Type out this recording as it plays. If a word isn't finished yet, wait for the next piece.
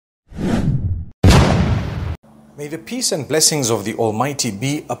May the peace and blessings of the Almighty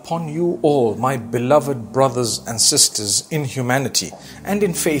be upon you all, my beloved brothers and sisters in humanity and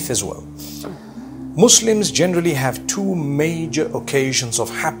in faith as well. Muslims generally have two major occasions of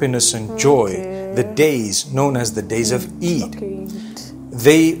happiness and joy, the days known as the days of Eid.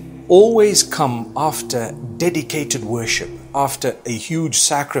 They always come after dedicated worship, after a huge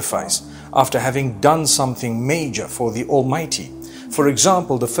sacrifice, after having done something major for the Almighty. For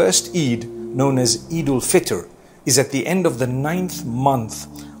example, the first Eid, known as Eid al-Fitr, is at the end of the 9th month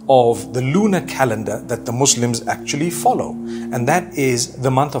of the lunar calendar that the Muslims actually follow. And that is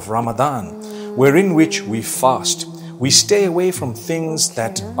the month of Ramadan, wherein which we fast. We stay away from things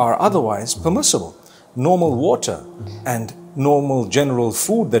that are otherwise permissible. Normal water and normal general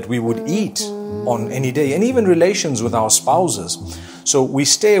food that we would eat on any day, and even relations with our spouses. So we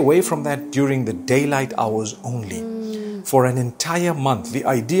stay away from that during the daylight hours only. For an entire month, the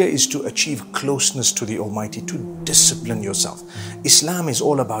idea is to achieve closeness to the Almighty, to discipline yourself. Islam is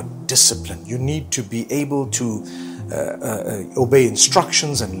all about discipline. You need to be able to obey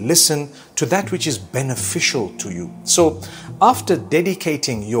instructions and listen to that which is beneficial to you. So after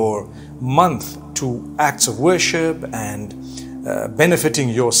dedicating your month to acts of worship and benefiting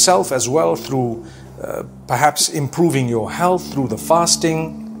yourself as well through perhaps improving your health through the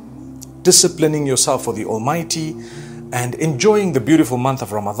fasting, disciplining yourself for the Almighty, and enjoying the beautiful month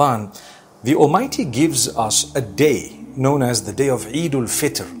of Ramadan, the Almighty gives us a day known as the day of Eid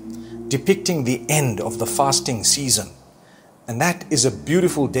al-Fitr, depicting the end of the fasting season. And that is a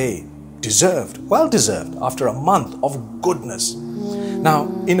beautiful day, deserved, well deserved, after a month of goodness. Now,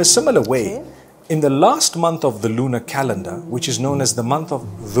 in a similar way, in the last month of the lunar calendar, which is known as the month of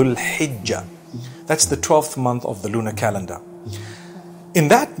Dhul Hijjah, that's the 12th month of the lunar calendar. In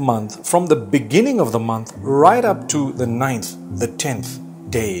that month, from the beginning of the month right up to the 9th, the 10th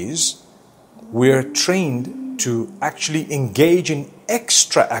days, we're trained to actually engage in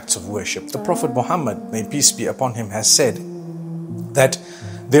extra acts of worship. The Prophet Muhammad, may peace be upon him, has said that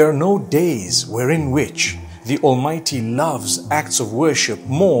there are no days wherein which the Almighty loves acts of worship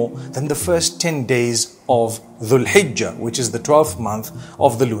more than the first 10 days of Dhul Hijjah, which is the 12th month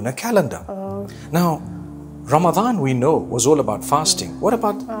of the lunar calendar. Now, Ramadan, we know, was all about fasting. What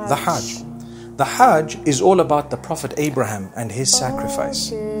about the Hajj? The Hajj is all about the Prophet Ibrahim and his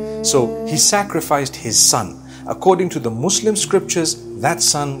sacrifice. So he sacrificed his son. According to the Muslim scriptures, that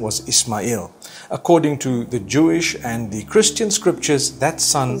son was Ismail. According to the Jewish and the Christian scriptures, that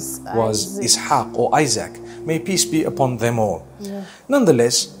son was Ishaq or Isaac. May peace be upon them all.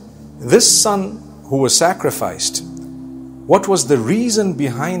 Nonetheless, this son who was sacrificed, what was the reason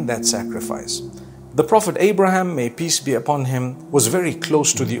behind that sacrifice? The Prophet Abraham, may peace be upon him, was very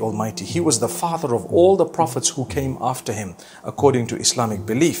close to the Almighty. He was the father of all the prophets who came after him, according to Islamic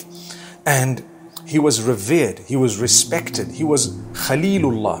belief. And he was revered, he was respected, he was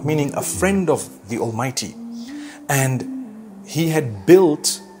Khalilullah, meaning a friend of the Almighty. And he had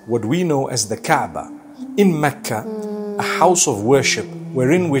built what we know as the Kaaba in Mecca, a house of worship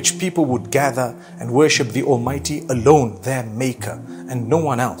wherein which people would gather and worship the Almighty alone, their Maker, and no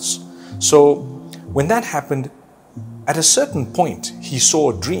one else. So when that happened, at a certain point, he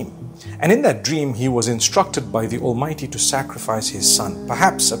saw a dream. And in that dream, he was instructed by the Almighty to sacrifice his son.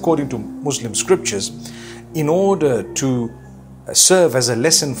 Perhaps, according to Muslim scriptures, in order to serve as a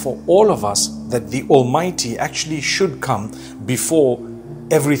lesson for all of us that the Almighty actually should come before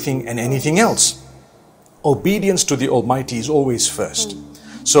everything and anything else. Obedience to the Almighty is always first.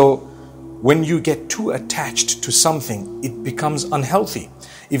 So when you get too attached to something, it becomes unhealthy.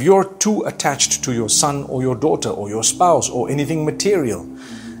 If you're too attached to your son or your daughter or your spouse or anything material,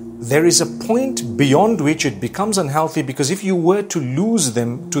 there is a point beyond which it becomes unhealthy, because if you were to lose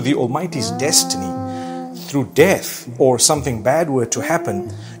them to the Almighty's destiny through death or something bad were to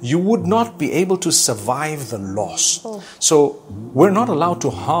happen, you would not be able to survive the loss. So we're not allowed to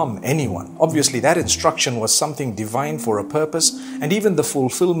harm anyone. Obviously, that instruction was something divine for a purpose, and even the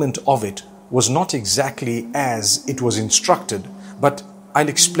fulfillment of it was not exactly as it was instructed, but I'll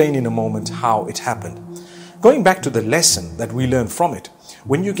explain in a moment how it happened. Going back to the lesson that we learn from it,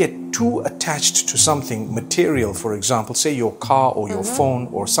 when you get too attached to something material, for example, say your car or your phone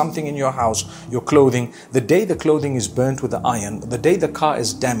or something in your house, your clothing, the day the clothing is burnt with the iron, the day the car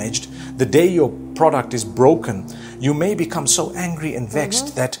is damaged, the day your product is broken, you may become so angry and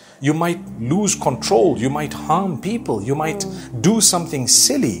vexed that you might lose control, you might harm people, you might do something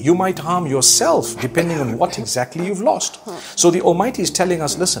silly, you might harm yourself, depending on what exactly you've lost. So the Almighty is telling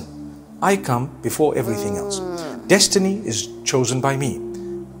us, listen, I come before everything else. Destiny is chosen by me.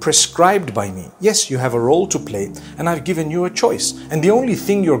 prescribed by me. Yes, you have a role to play, and I've given you a choice. And the only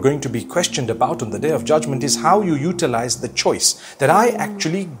thing you're going to be questioned about on the Day of Judgment is how you utilize the choice that I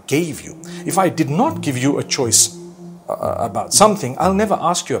actually gave you. If I did not give you a choice about something, I'll never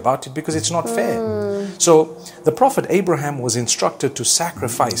ask you about it because it's not fair. So the Prophet Abraham was instructed to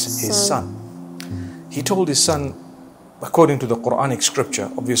sacrifice his son. He told his son, according to the Quranic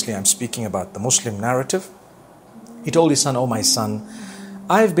scripture, obviously I'm speaking about the Muslim narrative, he told his son, "Oh my son,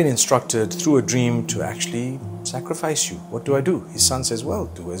 I've been instructed through a dream to actually sacrifice you. What do I do?" His son says, "Well,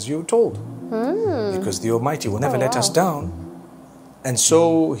 do as you're told, because the Almighty will never let us down." And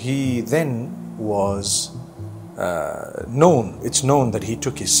so he then was it's known that he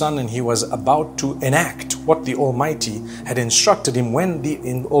took his son and he was about to enact what the Almighty had instructed him when the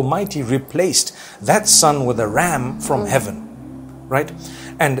Almighty replaced that son with a ram from heaven, right?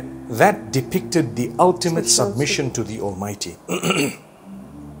 And that depicted the ultimate submission to the Almighty.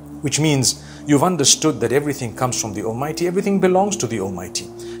 Which means you've understood that everything comes from the Almighty, everything belongs to the Almighty.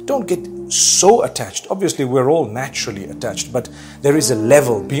 Don't get so attached. Obviously, we're all naturally attached, but there is a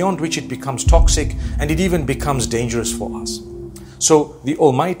level beyond which it becomes toxic and it even becomes dangerous for us. So the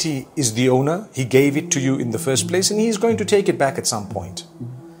Almighty is the owner. He gave it to you in the first place and He is going to take it back at some point.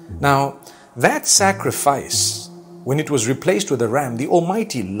 Now, that sacrifice, when it was replaced with a ram, the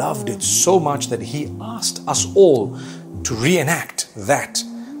Almighty loved it so much that He asked us all to reenact that,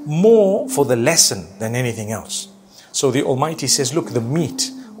 more for the lesson than anything else. So the Almighty says, look, the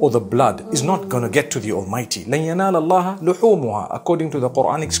meat or the blood is not going to get to the Almighty. لَن يَنَالَ اللَّهَ لُحُومُهَا, according to the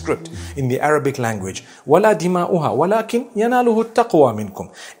Quranic script in the Arabic language. وَلَا دِمَاؤُهَا وَلَكِنْ يَنَالُهُ التَّقْوَى مِنْكُمْ.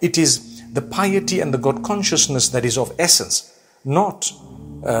 It is the piety and the God consciousness that is of essence, not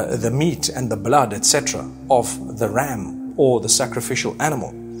the meat and the blood, etc., of the ram or the sacrificial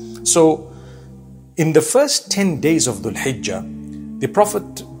animal. So, in the first 10 days of Dhul Hijjah, the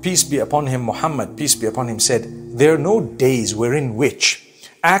Prophet, peace be upon him, Muhammad, peace be upon him, said, there are no days wherein which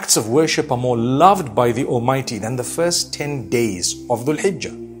acts of worship are more loved by the Almighty than the first 10 days of Dhul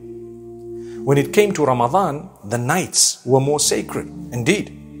Hijjah. When it came to Ramadan, the nights were more sacred, indeed.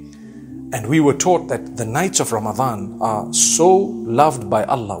 And we were taught that the nights of Ramadan are so loved by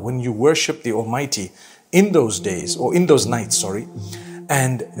Allah when you worship the Almighty in those days, or in those nights, sorry,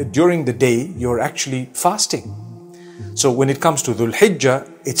 and during the day you're actually fasting. So when it comes to Dhul Hijjah,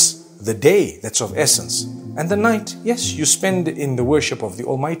 it's the day that's of essence. And the night, yes, you spend in the worship of the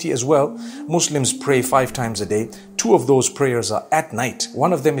Almighty as well. Muslims pray 5 times a day. 2 of those prayers are at night.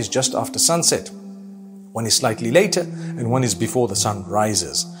 One of them is just after sunset. One is slightly later, and one is before the sun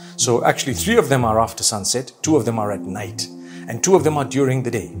rises. So actually 3 of them are after sunset, 2 of them are at night, and 2 of them are during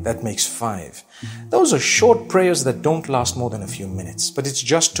the day. That makes 5. Those are short prayers that don't last more than a few minutes, but it's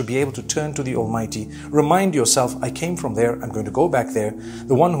just to be able to turn to the Almighty, remind yourself, I came from there, I'm going to go back there.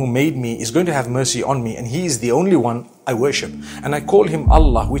 The one who made me is going to have mercy on me, and He is the only one I worship. And I call Him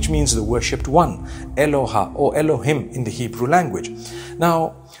Allah, which means the worshipped one, Eloha or Elohim in the Hebrew language.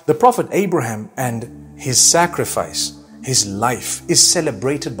 Now, the Prophet Abraham and his sacrifice, his life, is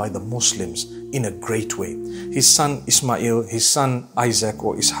celebrated by the Muslims in a great way. His son Ismail, his son Isaac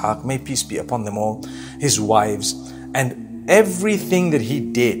or Ishaq, may peace be upon them all, his wives, and everything that he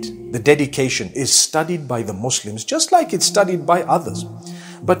did, the dedication, is studied by the Muslims just like it's studied by others.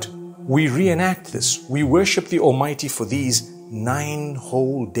 But we reenact this. We worship the Almighty for these 9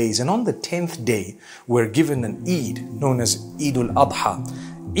 whole days. And on the 10th day, we're given an Eid known as Eidul Adha.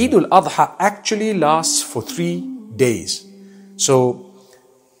 Eidul Adha actually lasts for 3 days. So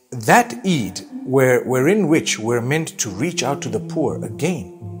that Eid, wherein which we're meant to reach out to the poor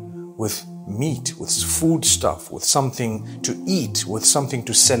again, with meat, with food stuff, with something to eat, with something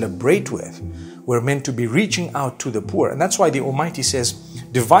to celebrate with. We're meant to be reaching out to the poor. And that's why the Almighty says,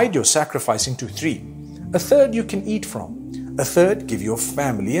 divide your sacrifice into 3. A third you can eat from. A third give your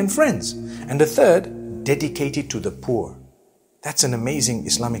family and friends. And a third dedicate it to the poor. That's an amazing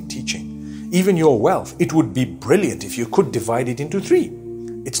Islamic teaching. Even your wealth, it would be brilliant if you could divide it into 3.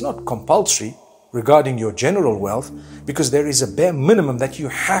 It's not compulsory regarding your general wealth, because there is a bare minimum that you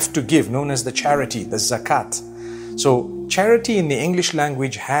have to give, known as the charity, the zakat. So charity in the English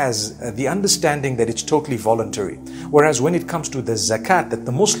language has the understanding that it's totally voluntary. Whereas when it comes to the zakat that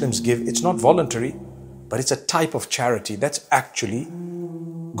the Muslims give, it's not voluntary, but it's a type of charity that's actually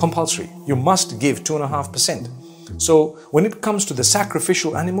compulsory. You must give 2.5%. So when it comes to the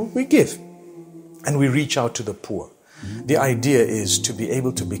sacrificial animal, we give and we reach out to the poor. The idea is to be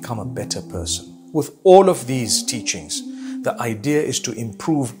able to become a better person. With all of these teachings, the idea is to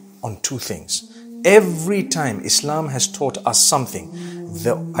improve on 2 things. Every time Islam has taught us something,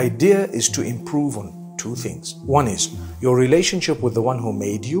 the idea is to improve on two things. One is your relationship with the one who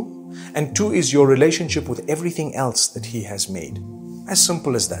made you, and two is your relationship with everything else that he has made. As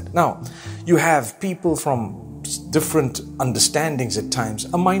simple as that. Now, you have people from different understandings at times,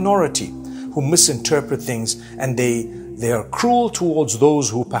 a minority who misinterpret things, and they are cruel towards those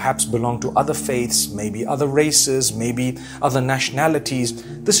who perhaps belong to other faiths, maybe other races, maybe other nationalities.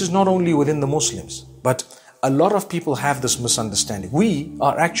 This is not only within the Muslims, but a lot of people have this misunderstanding. We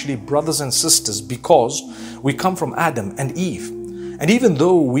are actually brothers and sisters because we come from Adam and Eve. And even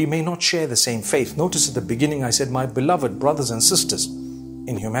though we may not share the same faith, notice at the beginning I said, my beloved brothers and sisters,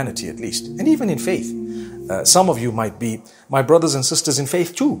 in humanity at least, and even in faith. Some of you might be my brothers and sisters in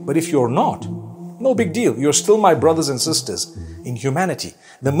faith too, but if you're not, no big deal. You're still my brothers and sisters in humanity.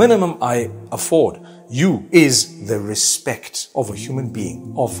 The minimum I afford you is the respect of a human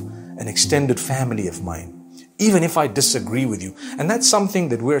being, of an extended family of mine, even if I disagree with you. And that's something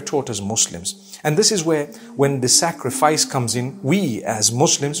that we're taught as Muslims. And this is where, when the sacrifice comes in, we as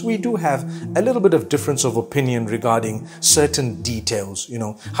Muslims, we do have a little bit of difference of opinion regarding certain details. You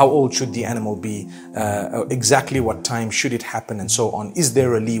know, how old should the animal be? Exactly what time should it happen, and so on. Is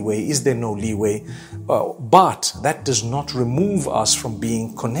there a leeway? Is there no leeway? But that does not remove us from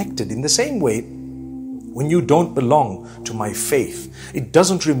being connected. In the same way, when you don't belong to my faith, it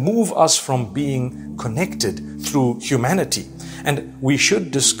doesn't remove us from being connected through humanity. And we should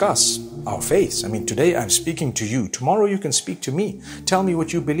discuss our faiths. I mean, today I'm speaking to you. Tomorrow you can speak to me. Tell me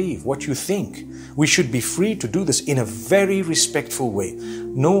what you believe, what you think. We should be free to do this in a very respectful way.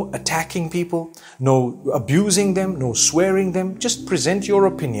 No attacking people, no abusing them, no swearing them. Just present your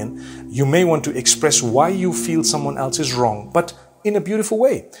opinion. You may want to express why you feel someone else is wrong, but in a beautiful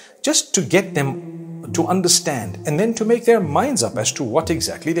way, just to get them to understand and then to make their minds up as to what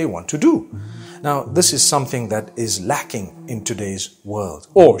exactly they want to do. Now, this is something that is lacking in today's world,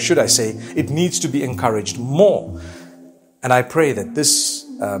 or should I say, it needs to be encouraged more. And I pray that this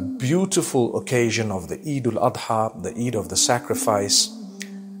beautiful occasion of the Eid al-Adha, the Eid of the sacrifice,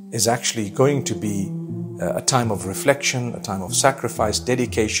 is actually going to be a time of reflection, a time of sacrifice,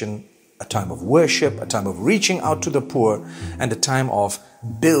 dedication, a time of worship, a time of reaching out to the poor, and a time of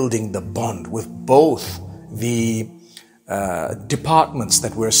building the bond with both the departments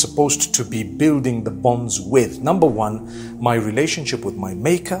that we're supposed to be building the bonds with. Number one, my relationship with my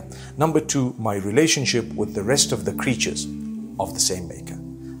Maker. Number two, my relationship with the rest of the creatures of the same Maker.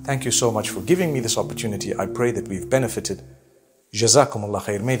 Thank you so much for giving me this opportunity. I pray that we've benefited. Jazakumullah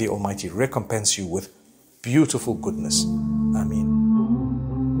khair. May the Almighty recompense you with beautiful goodness.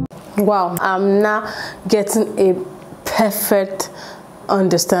 Ameen. Wow, I'm now getting a perfect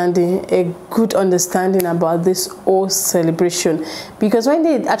understanding, a good understanding about this whole celebration, because when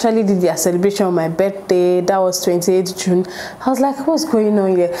they actually did their celebration on my birthday, that was 28th June, I was like, what's going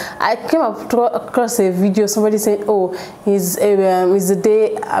on here? I came across a video, somebody saying, oh, it's the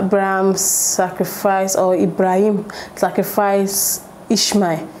day Abraham sacrificed, or Ibrahim sacrificed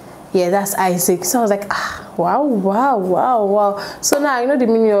Ishmael. Yeah, that's Isaac. So I was like, wow. So now I know the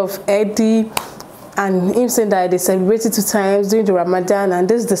meaning of Eddie, and him saying that they celebrated 2 times during the Ramadan, and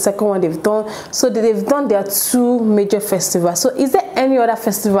this is the second one they've done. So they've done their 2 major festivals. So is there any other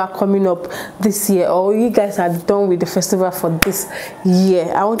festival coming up this year, or you guys are done with the festival for this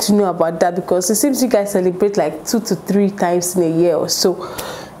year? I want to know about that, because it seems you guys celebrate like 2 to 3 times in a year or so,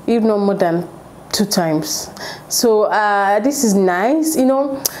 if not more than 2 times. So this is nice, you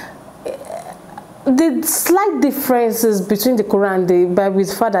know. The slight differences between the Quran and the Bible is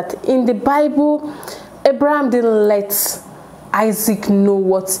the fact that in the Bible, Abraham didn't let Isaac know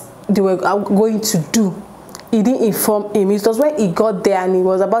what they were going to do. He didn't inform him. It was when he got there and he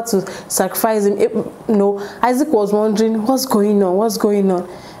was about to sacrifice him. Isaac was wondering, what's going on?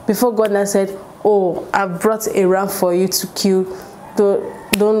 Before God now said, oh, I've brought a ram for you to kill.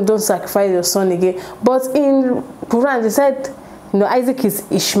 Don't sacrifice your son again. But in Quran, they said, Isaac is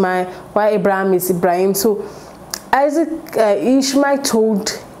Ishmael, while Abraham is Ibrahim. So Ishmael told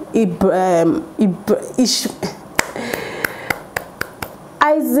Ibrahim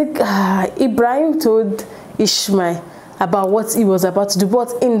told Ishmael about what he was about to do,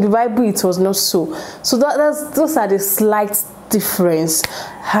 but in the Bible it was not so. So those are the slight difference,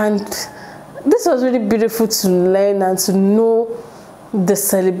 and this was really beautiful to learn and to know the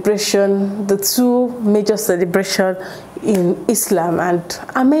celebration, the 2 major celebrations in Islam, and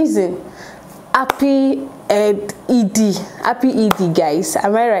amazing. Happy Eid, guys.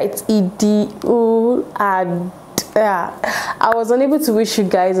 Am I right? Eid. I was unable to wish you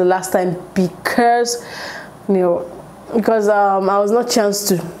guys the last time because I was not chance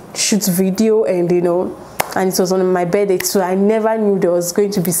to shoot video, and and it was on my birthday too. I never knew there was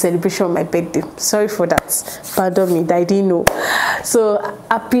going to be celebration on my birthday. Sorry for that. Pardon me, I didn't know. So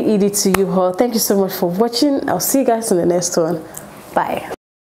happy Eid to you all. Thank you so much for watching. I'll see you guys in the next one. Bye.